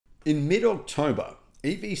In mid-October,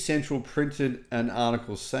 EV Central printed an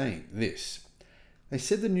article saying this. They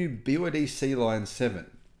said the new BYD Sealion 7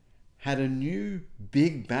 had a new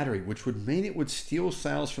big battery, which would mean it would steal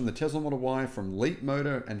sales from the Tesla Model Y, from Leap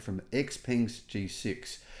Motor, and from XPeng's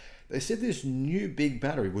G6. They said this new big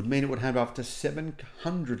battery would mean it would have up to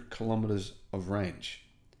 700 kilometers of range.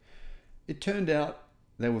 It turned out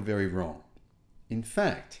they were very wrong. In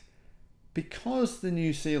fact, because the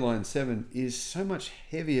new Sealion 7 is so much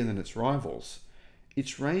heavier than its rivals,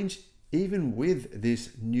 its range, even with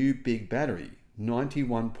this new big battery,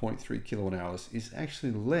 91.3 kilowatt hours, is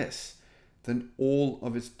actually less than all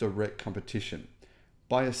of its direct competition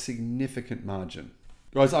by a significant margin.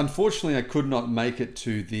 Guys, unfortunately, I could not make it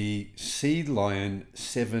to the Sealion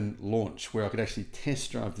 7 launch where I could actually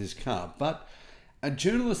test drive this car, but a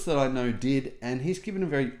journalist that I know did, and he's given a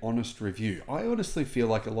very honest review. I honestly feel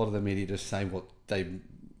like a lot of the media just say what they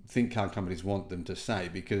think car companies want them to say,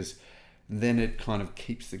 because then it kind of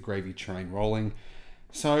keeps the gravy train rolling.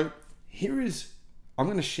 So I'm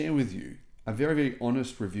going to share with you a very, very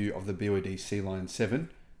honest review of the BYD Sealion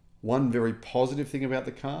 7. One very positive thing about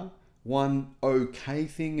the car, one okay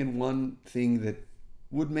thing, and one thing that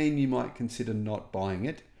would mean you might consider not buying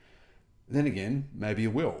it. Then again, maybe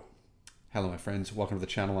you will. Hello my friends, welcome to the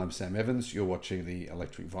channel. I'm Sam Evans. You're watching the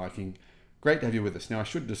Electric Viking. Great to have you with us. Now I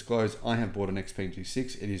should disclose I have bought an XPeng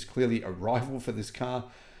G6. It is clearly a rival for this car.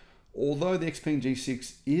 Although the XPeng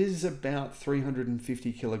G6 is about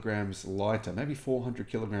 350 kilograms lighter, maybe 400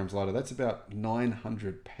 kilograms lighter, that's about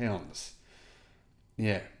 900 pounds.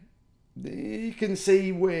 Yeah, you can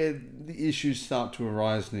see where the issues start to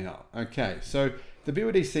arise now. Okay, so the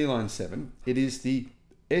BYD Sealion 7, it is the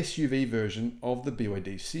SUV version of the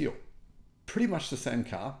BYD Seal. Pretty much the same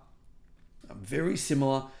car, very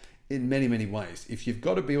similar in many, many ways. If you've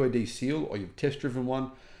got a BYD Seal or you've test driven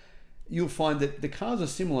one, you'll find that the cars are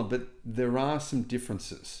similar, but there are some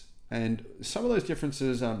differences. And some of those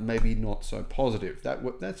differences are maybe not so positive.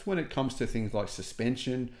 That's when it comes to things like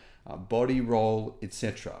suspension, body roll,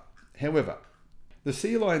 etc. However, the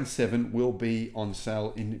Sealion 7 will be on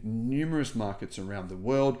sale in numerous markets around the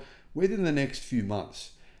world within the next few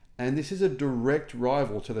months. And this is a direct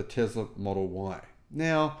rival to the Tesla Model Y.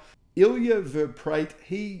 Now, Ilya Verprate,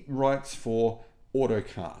 he writes for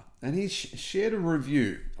Autocar, and he's shared a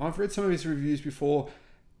review. I've read some of his reviews before,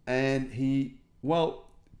 and well,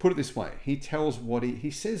 put it this way, he tells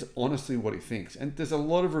he says honestly what he thinks. And there's a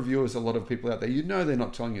lot of reviewers, a lot of people out there, you know they're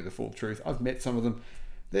not telling you the full truth. I've met some of them.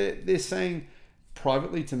 They're saying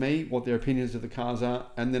privately to me what their opinions of the cars are,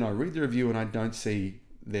 and then I read the review and I don't see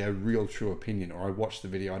their real true opinion, or I watch the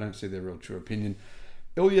video, I don't see their real true opinion.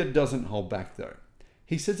 Ilya doesn't hold back though.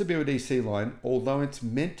 He says the BYD Sealion, although it's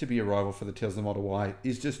meant to be a rival for the Tesla Model Y,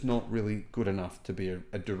 is just not really good enough to be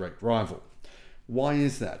a direct rival. Why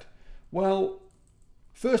is that? Well,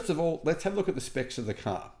 first of all, let's have a look at the specs of the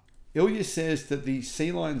car. Ilya says that the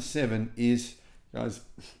Sealion 7 is, guys,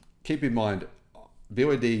 keep in mind,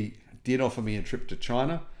 BYD did offer me a trip to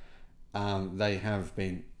China. They have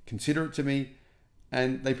been considerate to me,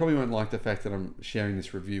 and they probably won't like the fact that I'm sharing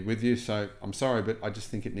this review with you. So I'm sorry, but I just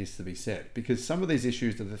think it needs to be said, because some of these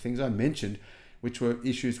issues are the things I mentioned, which were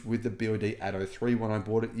issues with the BYD Atto 3 when I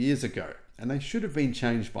bought it years ago, and they should have been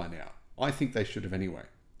changed by now. I think they should have anyway.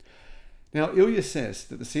 Now, Ilya says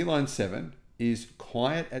that the Sealion 7 is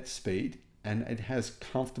quiet at speed and it has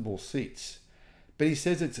comfortable seats, but he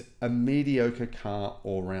says it's a mediocre car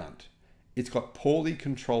all round. It's got poorly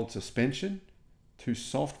controlled suspension, too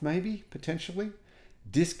soft maybe, potentially,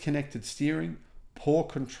 disconnected steering, poor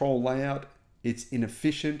control layout, it's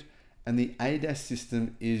inefficient, and the ADAS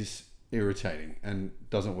system is irritating and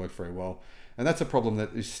doesn't work very well. And that's a problem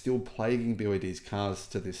that is still plaguing BYD's cars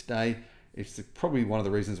to this day. It's probably one of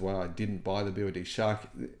the reasons why I didn't buy the BYD Shark.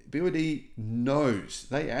 BYD knows,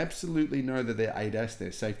 they absolutely know that their ADAS,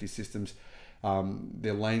 their safety systems,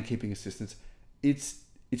 their lane keeping assistance,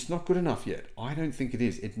 it's not good enough yet. I don't think it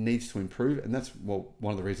is. It needs to improve, and that's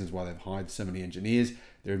one of the reasons why they've hired so many engineers.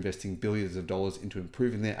 They're investing billions of dollars into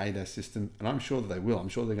improving their ADAS system, and I'm sure that they will. I'm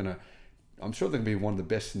sure they're going to be one of the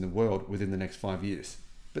best in the world within the next 5 years,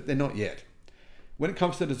 but they're not yet. When it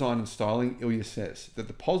comes to design and styling, Ilya says that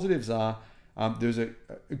the positives are there's a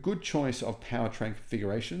good choice of powertrain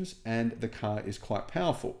configurations, and the car is quite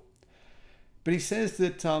powerful. But he says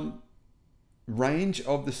that range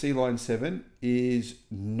of the Sealion 7 is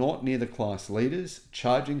not near the class leaders.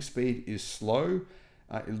 Charging speed is slow.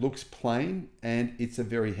 It looks plain, and it's a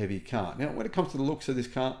very heavy car. Now, when it comes to the looks of this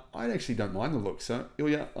car, I actually don't mind the looks. So,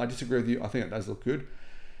 Ilya, I disagree with you. I think it does look good.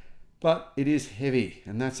 but it is heavy,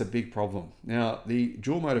 and that's a big problem. Now, the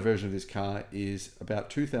dual motor version of this car is about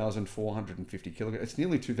 2,450 kilograms. It's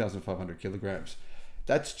nearly 2,500 kilograms.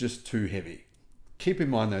 That's just too heavy. Keep in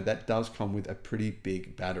mind though, that does come with a pretty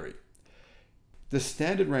big battery. The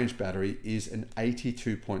standard range battery is an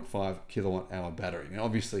 82.5 kilowatt hour battery. Now,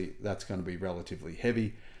 obviously that's going to be relatively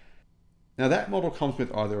heavy. Now that model comes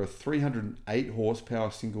with either a 308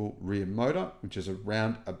 horsepower single rear motor, which is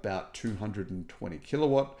around about 220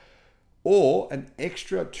 kilowatt, or an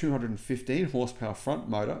extra 215 horsepower front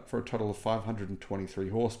motor for a total of 523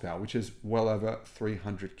 horsepower, which is well over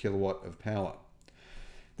 300 kilowatt of power.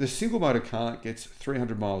 The single motor car gets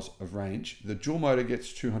 300 miles of range. The dual motor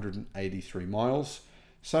gets 283 miles.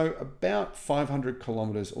 So about 500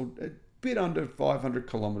 kilometers, or a bit under 500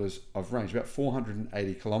 kilometers of range, about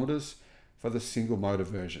 480 kilometers for the single motor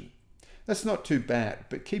version. That's not too bad,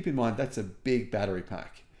 but keep in mind that's a big battery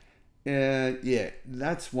pack. Yeah,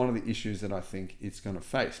 that's one of the issues that I think it's going to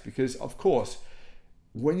face, because of course,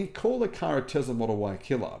 when you call a car a Tesla Model Y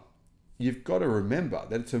killer, you've got to remember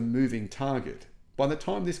that it's a moving target. By the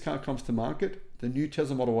time this car comes to market, the new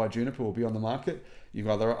Tesla Model Y Juniper will be on the market. You've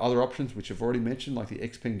got other options, which I've already mentioned, like the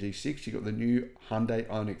Xpeng G6. You've got the new Hyundai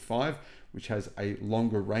Ioniq 5, which has a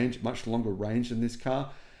longer range, much longer range than this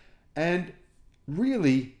car. And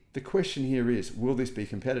really, the question here is, will this be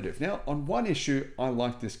competitive? Now, on one issue, I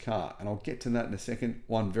like this car, and I'll get to that in a second.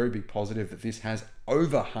 One very big positive that this has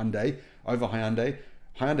over Hyundai. Hyundai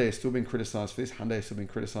has still been criticized for this. Hyundai has still been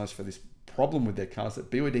criticized for this problem with their cars, that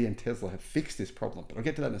BYD and Tesla have fixed this problem, but I'll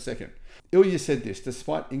get to that in a second. Ilya said this: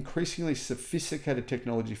 despite increasingly sophisticated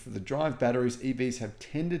technology for the drive batteries, EVs have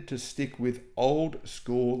tended to stick with old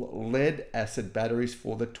school lead acid batteries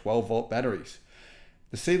for the 12-volt batteries.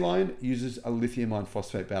 The Sealion uses a lithium iron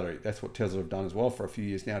phosphate battery. That's what Tesla have done as well. For a few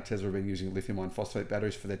years now, Tesla have been using lithium iron phosphate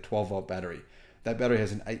batteries for their 12-volt battery. That battery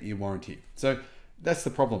has an 8-year warranty. So that's the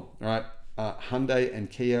problem, all right? Hyundai and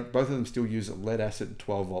Kia, both of them still use lead acid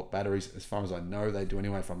 12-volt batteries. As far as I know, they do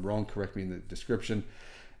anyway. If I'm wrong, correct me in the description.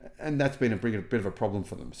 And that's been a bit of a problem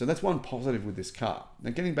for them. So that's one positive with this car. Now,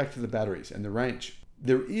 getting back to the batteries and the range.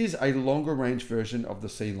 There is a longer range version of the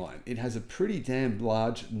Sealion. It has a pretty damn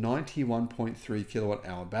large 91.3 kilowatt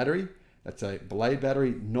hour battery. That's a Blade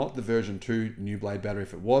battery, not the version 2 new Blade battery.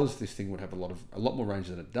 If it was, this thing would have a lot more range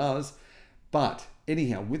than it does. But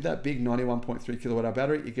anyhow, with that big 91.3 kilowatt hour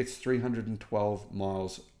battery, it gets 312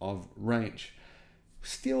 miles of range.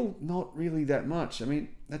 Still not really that much. I mean,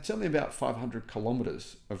 that's only about 500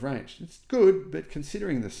 kilometers of range. It's good, but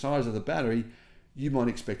considering the size of the battery, you might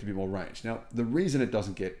expect a bit more range. Now, the reason it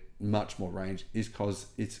doesn't get much more range is because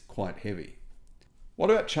it's quite heavy.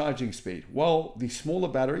 What about charging speed? Well, the smaller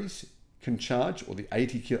batteries can charge, or the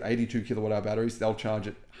 82 kilowatt hour batteries, they'll charge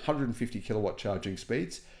at 150 kilowatt charging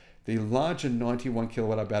speeds. The larger 91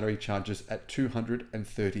 kilowatt hour battery charges at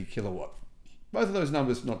 230 kilowatt. Both of those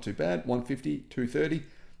numbers not too bad, 150, 230,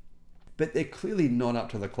 but they're clearly not up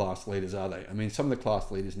to the class leaders, are they? I mean, some of the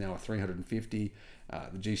class leaders now are 350.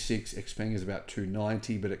 The G6 Xpeng is about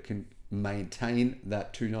 290, but it can maintain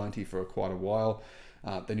that 290 for quite a while.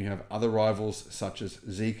 Then you have other rivals such as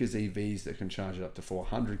Zeekr's EVs that can charge it up to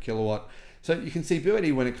 400 kilowatt. So you can see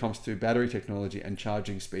BYD, when it comes to battery technology and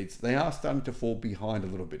charging speeds, they are starting to fall behind a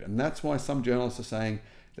little bit. And that's why some journalists are saying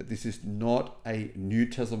that this is not a new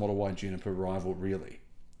Tesla Model Y Juniper rival, really.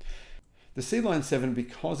 The Sealion 7,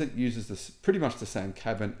 because it uses pretty much the same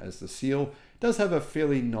cabin as the Seal, does have a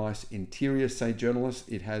fairly nice interior, say journalists.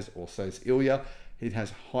 It has, or says Ilya, it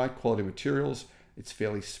has high quality materials. It's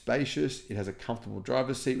fairly spacious. It has a comfortable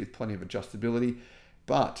driver's seat with plenty of adjustability.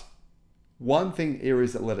 But one thing,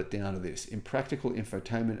 areas that let it down are this: in practical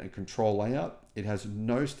infotainment and control layout, it has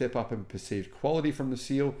no step up in perceived quality from the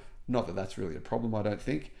Seal. Not that that's really a problem, I don't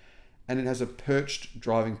think. And it has a perched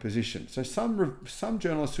driving position. So some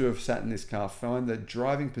journalists who have sat in this car find the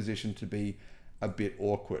driving position to be a bit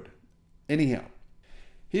awkward. Anyhow,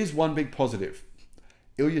 here's one big positive.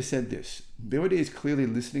 Ilya said this: BYD is clearly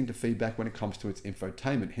listening to feedback when it comes to its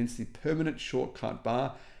infotainment, hence the permanent shortcut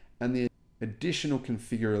bar and the additional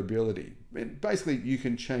configurability. Basically, you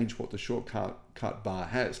can change what the shortcut bar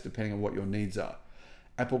has depending on what your needs are.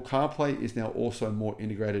 Apple CarPlay is now also more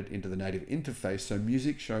integrated into the native interface, so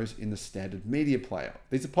music shows in the standard media player.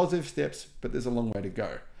 These are positive steps, but there's a long way to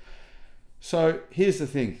go. So here's the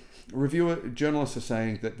thing. Journalists are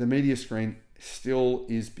saying that the media screen still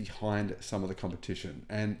is behind some of the competition,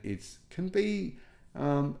 and it can be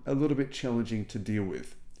a little bit challenging to deal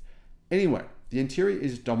with. Anyway, the interior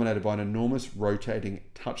is dominated by an enormous rotating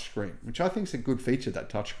touchscreen, which I think is a good feature, that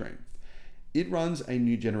touchscreen. It runs a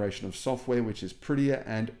new generation of software, which is prettier,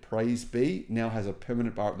 and Praise Be now has a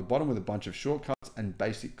permanent bar at the bottom with a bunch of shortcuts and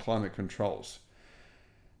basic climate controls.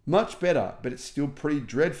 Much better, but it's still pretty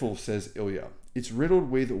dreadful, says Ilya. It's riddled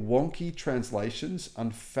with wonky translations,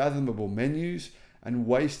 unfathomable menus, and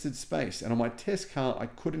wasted space. And on my test car, I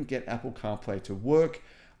couldn't get Apple CarPlay to work,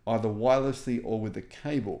 either wirelessly or with a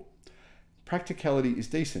cable. Practicality is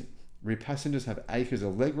decent. Rear passengers have acres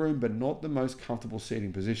of legroom, but not the most comfortable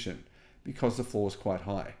seating position because the floor is quite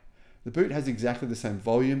high. The boot has exactly the same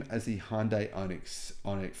volume as the Hyundai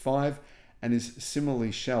Ioniq 5 and is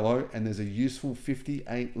similarly shallow, and there's a useful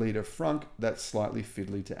 58-litre frunk that's slightly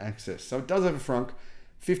fiddly to access. So it does have a frunk,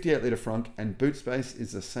 58-litre frunk, and boot space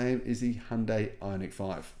is the same as the Hyundai Ioniq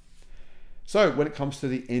 5. So when it comes to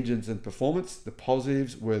the engines and performance, the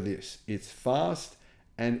positives were this: it's fast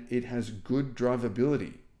and it has good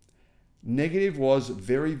drivability. Negative was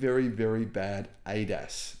very, very, very bad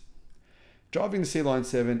ADAS. Driving the Sealion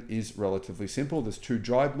 7 is relatively simple. There's 2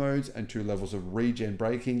 drive modes and 2 levels of regen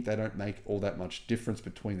braking. They don't make all that much difference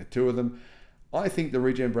between the 2 of them. I think the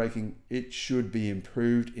regen braking, it should be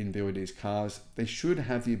improved in BYD's cars. They should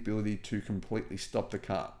have the ability to completely stop the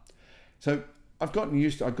car. So I got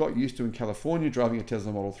used to in California driving a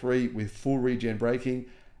Tesla Model 3 with full regen braking,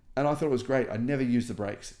 and I thought it was great. I never used the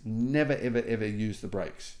brakes. Never, ever, ever used the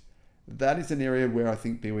brakes. That is an area where I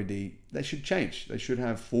think BYD, they should change. They should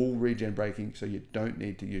have full regen braking so you don't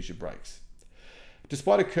need to use your brakes.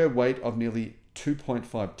 Despite a curb weight of nearly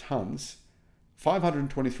 2.5 tons,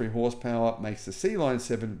 523 horsepower makes the Sealion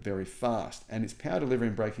 7 very fast, and its power delivery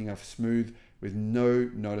and braking are smooth with no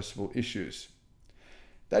noticeable issues.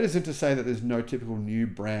 That isn't to say that there's no typical new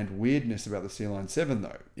brand weirdness about the Sealion 7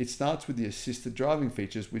 though. It starts with the assisted driving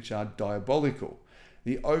features, which are diabolical.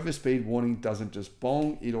 The overspeed warning doesn't just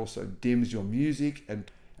bong, it also dims your music,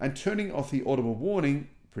 and turning off the audible warning,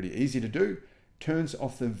 pretty easy to do, turns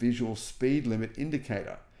off the visual speed limit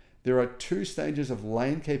indicator. There are 2 stages of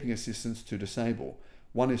lane keeping assistance to disable.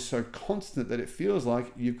 One is so constant that it feels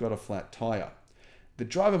like you've got a flat tire. The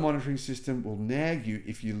driver monitoring system will nag you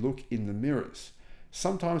if you look in the mirrors.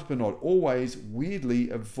 Sometimes, but not always, weirdly,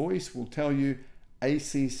 a voice will tell you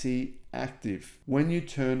ACC active when you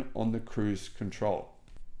turn on the cruise control.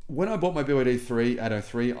 When I bought my BYD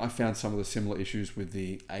 803, I found some of the similar issues with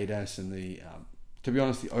the ADAS and the, to be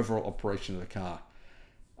honest, the overall operation of the car.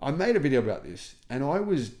 I made a video about this and I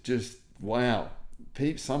was just, wow.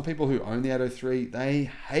 Some people who own the 803, they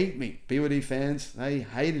hate me. BYD fans, they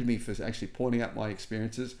hated me for actually pointing out my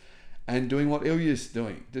experiences and doing what Ilya's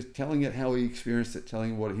doing, just telling it how he experienced it,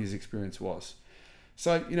 telling what his experience was.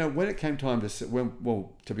 So, you know, when it came time to,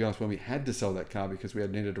 to be honest, when we had to sell that car because we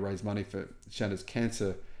had needed to raise money for Shanna's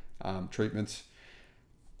cancer treatments,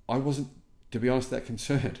 I wasn't, to be honest, that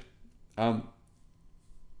concerned.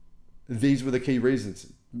 These were the key reasons.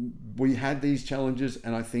 We had these challenges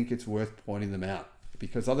and I think it's worth pointing them out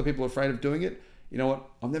because other people are afraid of doing it. You know what?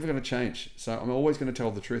 I'm never going to change. So I'm always going to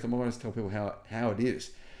tell the truth. I'm always going to tell people how it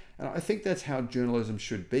is. And I think that's how journalism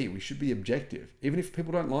should be. We should be objective, even if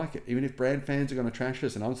people don't like it, even if brand fans are going to trash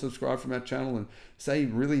us and unsubscribe from our channel and say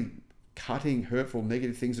really cutting, hurtful,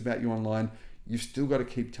 negative things about you online. You've still got to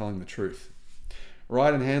keep telling the truth.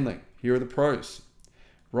 Ride and handling. Here are the pros.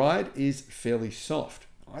 Ride is fairly soft.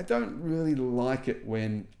 I don't really like it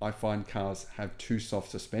when I find cars have too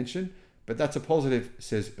soft suspension, but that's a positive,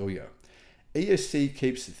 says Ilya. ESC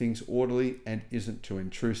keeps things orderly and isn't too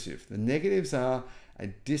intrusive. The negatives are a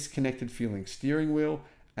disconnected feeling steering wheel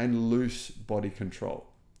and loose body control.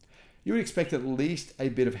 You would expect at least a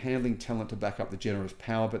bit of handling talent to back up the generous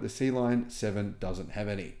power, but the Sealion 7 doesn't have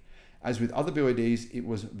any. As with other BYDs, it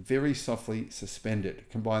was very softly suspended.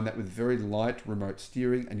 Combine that with very light remote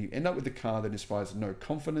steering and you end up with a car that inspires no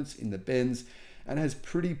confidence in the bends and has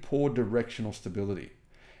pretty poor directional stability.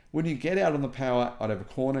 When you get out on the power out of a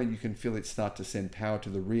corner, you can feel it start to send power to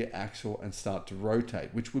the rear axle and start to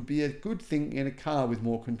rotate, which would be a good thing in a car with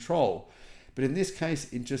more control. But in this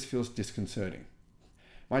case, it just feels disconcerting.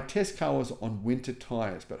 My test car was on winter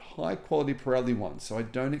tires, but high quality Pirelli ones, so I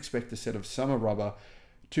don't expect a set of summer rubber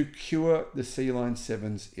to cure the Sealion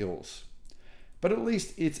 7's ills. But at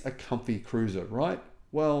least it's a comfy cruiser, right?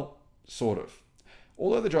 Well, sort of.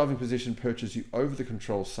 Although the driving position perches you over the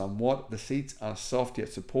controls somewhat, the seats are soft yet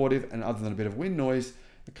supportive, and other than a bit of wind noise,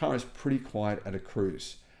 the car is pretty quiet at a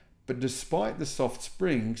cruise. But despite the soft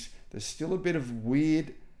springs, there's still a bit of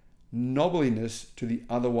weird knobbliness to the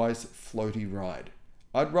otherwise floaty ride.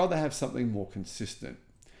 I'd rather have something more consistent.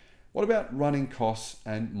 What about running costs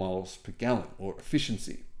and miles per gallon or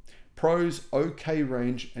efficiency? Pros, okay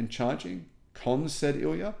range and charging. Cons, said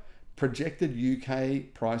Ilya, projected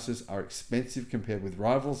UK prices are expensive compared with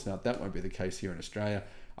rivals. Now that won't be the case here in Australia.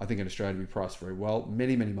 I think in Australia it'll be priced very well.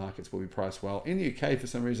 Many markets will be priced well. In the UK, for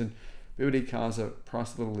some reason, BYD cars are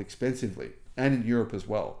priced a little expensively, and in Europe as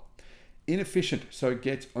well. Inefficient, so it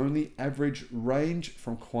gets only average range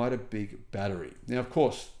from quite a big battery. Now, of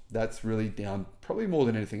course, that's really down, probably more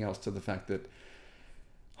than anything else, to the fact that,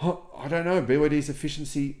 I don't know, BYD's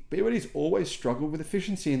efficiency, BYD's always struggled with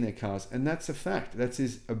efficiency in their cars, and that's a fact. That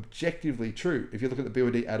is objectively true. If you look at the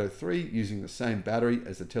BYD Atto 3 using the same battery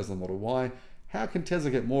as the Tesla Model Y, how can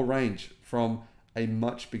Tesla get more range from a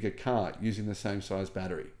much bigger car using the same size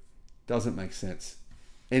battery? Doesn't make sense.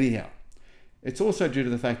 Anyhow, it's also due to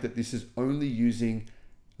the fact that this is only using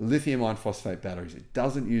lithium iron phosphate batteries. It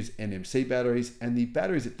doesn't use NMC batteries, and the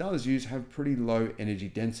batteries it does use have pretty low energy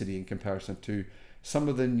density in comparison to some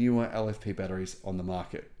of the newer LFP batteries on the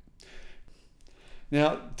market.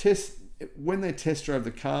 Now, when they test drove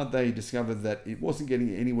the car, they discovered that it wasn't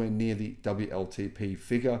getting anywhere near the WLTP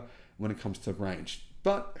figure when it comes to range.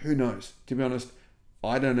 But who knows? To be honest,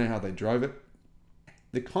 I don't know how they drove it.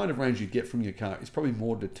 The kind of range you get from your car is probably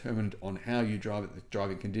more determined on how you drive it, the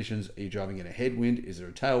driving conditions. Are you driving in a headwind? Is there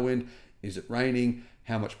a tailwind? Is it raining?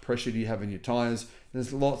 How much pressure do you have in your tires?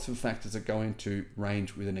 There's lots of factors that go into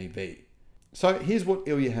range with an EV. So here's what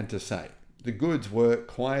Ilya had to say. The goods were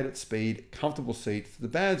quiet at speed, comfortable seats. The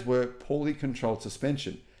bads were poorly controlled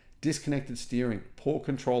suspension, disconnected steering, poor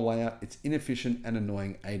control layout. It's inefficient and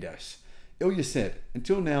annoying ADAS. Ilya said,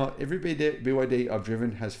 until now, every BYD I've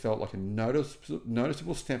driven has felt like a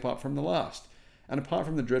noticeable step up from the last. And apart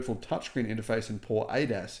from the dreadful touchscreen interface and poor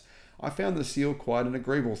ADAS, I found the Seal quite an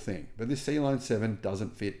agreeable thing, but this Sealion 7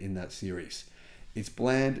 doesn't fit in that series. It's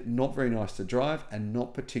bland, not very nice to drive, and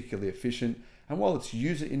not particularly efficient, and while its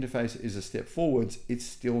user interface is a step forwards, it's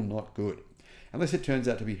still not good. Unless it turns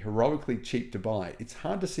out to be heroically cheap to buy, it's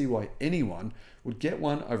hard to see why anyone would get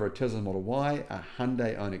one over a Tesla Model Y, a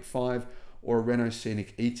Hyundai Ioniq 5, or a Renault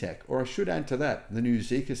Scenic E-Tech, or I should add to that, the new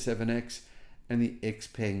Zeekr 7X and the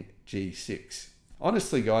Xpeng G6.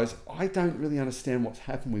 Honestly, guys, I don't really understand what's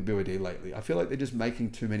happened with BYD lately. I feel like they're just making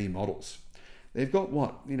too many models. They've got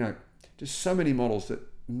just so many models that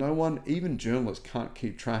no one, even journalists, can't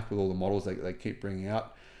keep track with all the models they keep bringing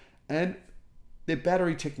out. And their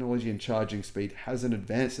battery technology and charging speed hasn't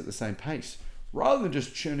advanced at the same pace. Rather than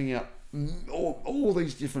just churning out all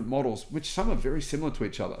these different models, which some are very similar to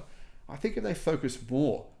each other, I think if they focus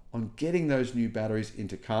more on getting those new batteries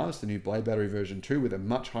into cars, the new Blade battery version 2 with a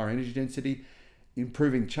much higher energy density,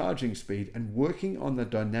 improving charging speed, and working on the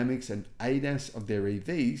dynamics and ADAS of their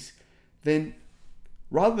EVs, then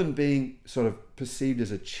rather than being sort of perceived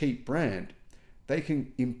as a cheap brand, they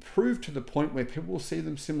can improve to the point where people will see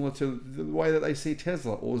them similar to the way that they see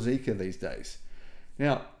Tesla or Zeekr these days.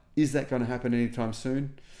 Now, is that going to happen anytime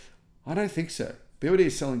soon? I don't think so. BYD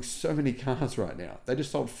is selling so many cars right now. They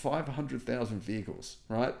just sold 500,000 vehicles,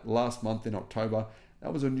 right? Last month in October.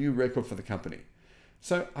 That was a new record for the company.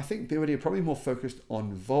 So I think BYD are probably more focused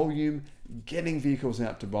on volume, getting vehicles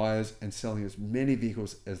out to buyers and selling as many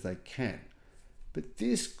vehicles as they can. But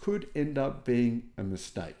this could end up being a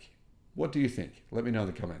mistake. What do you think? Let me know in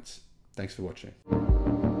the comments. Thanks for watching.